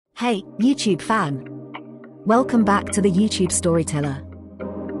Hey, YouTube fan! Welcome back to the YouTube Storyteller.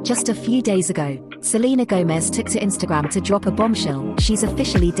 Just a few days ago, Selena Gomez took to Instagram to drop a bombshell. She's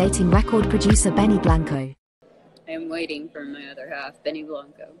officially dating record producer Blanco. I'm waiting for my other half,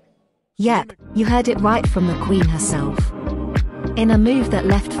 Blanco. Yep, you heard it right from the Queen herself. In a move that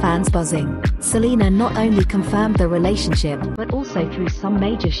left fans buzzing, Selena not only confirmed the relationship, but also threw some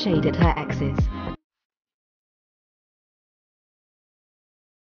major shade at her exes.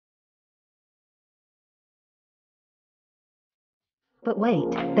 But wait,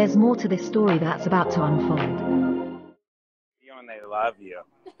 there's more to this story that's about to unfold. They love you.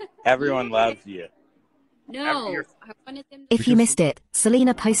 Everyone loves you. No, I wanted them to... If you missed it,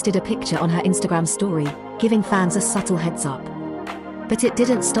 Selena posted a picture on her Instagram story, giving fans a subtle heads up. But it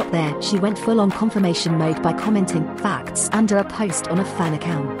didn't stop there. She went full-on confirmation mode by commenting facts under a post on a fan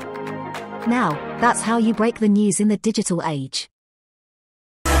account. Now, that's how you break the news in the digital age.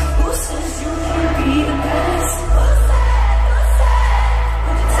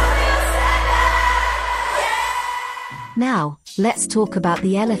 Now, let's talk about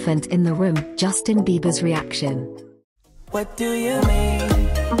the elephant in the room, Justin Bieber's reaction. What do you mean?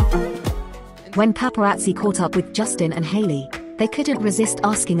 When paparazzi caught up with Justin and Hailey, they couldn't resist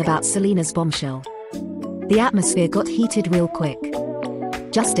asking about Selena's bombshell. The atmosphere got heated real quick.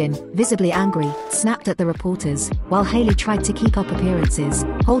 Justin, visibly angry, snapped at the reporters, while Hailey tried to keep up appearances,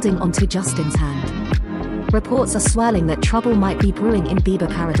 holding onto Justin's hand. Reports are swirling that trouble might be brewing in Bieber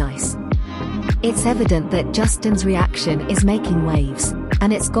paradise. It's evident that Justin's reaction is making waves,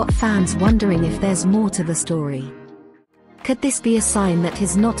 and it's got fans wondering if there's more to the story. Could this be a sign that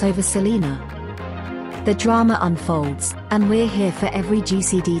he's not over Selena? The drama unfolds, and we're here for every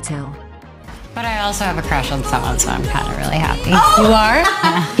juicy detail. But I also have a crush on someone, so I'm kind of really happy. Oh! You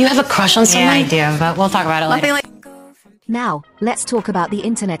are? You have a crush on someone? Yeah, I do, but we'll talk about it later. Now, let's talk about the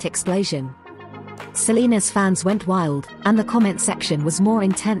internet explosion. Selena's fans went wild, and the comment section was more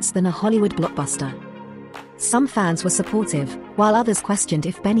intense than a Hollywood blockbuster. Some fans were supportive, while others questioned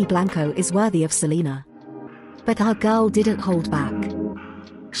if Blanco is worthy of Selena. But our girl didn't hold back.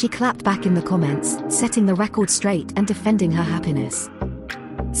 She clapped back in the comments, setting the record straight and defending her happiness.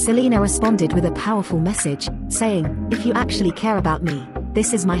 Selena responded with a powerful message, saying, "If you actually care about me,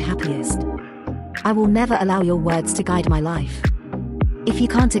 this is my happiest. I will never allow your words to guide my life. If you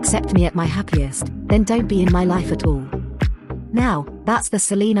can't accept me at my happiest, then don't be in my life at all." Now, that's the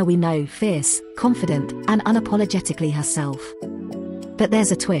Selena we know, fierce, confident, and unapologetically herself. But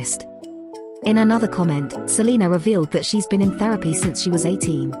there's a twist. In another comment, Selena revealed that she's been in therapy since she was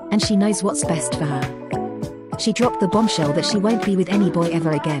 18, and she knows what's best for her. She dropped the bombshell that she won't be with any boy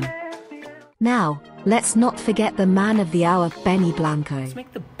ever again. Now, let's not forget the man of the hour, Blanco. Let's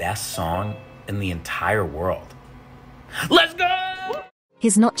make the best song in the entire world. Let's go!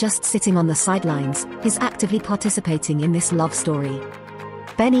 He's not just sitting on the sidelines, he's actively participating in this love story.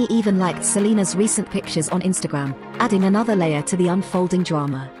 Benny even liked Selena's recent pictures on Instagram, adding another layer to the unfolding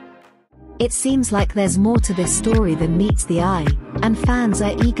drama. It seems like there's more to this story than meets the eye, and fans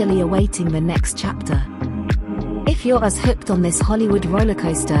are eagerly awaiting the next chapter. If you're as hooked on this Hollywood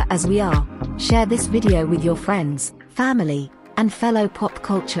rollercoaster as we are, share this video with your friends, family, and fellow pop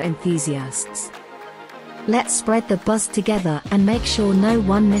culture enthusiasts. Let's spread the buzz together and make sure no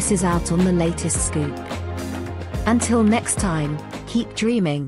one misses out on the latest scoop. Until next time, keep dreaming,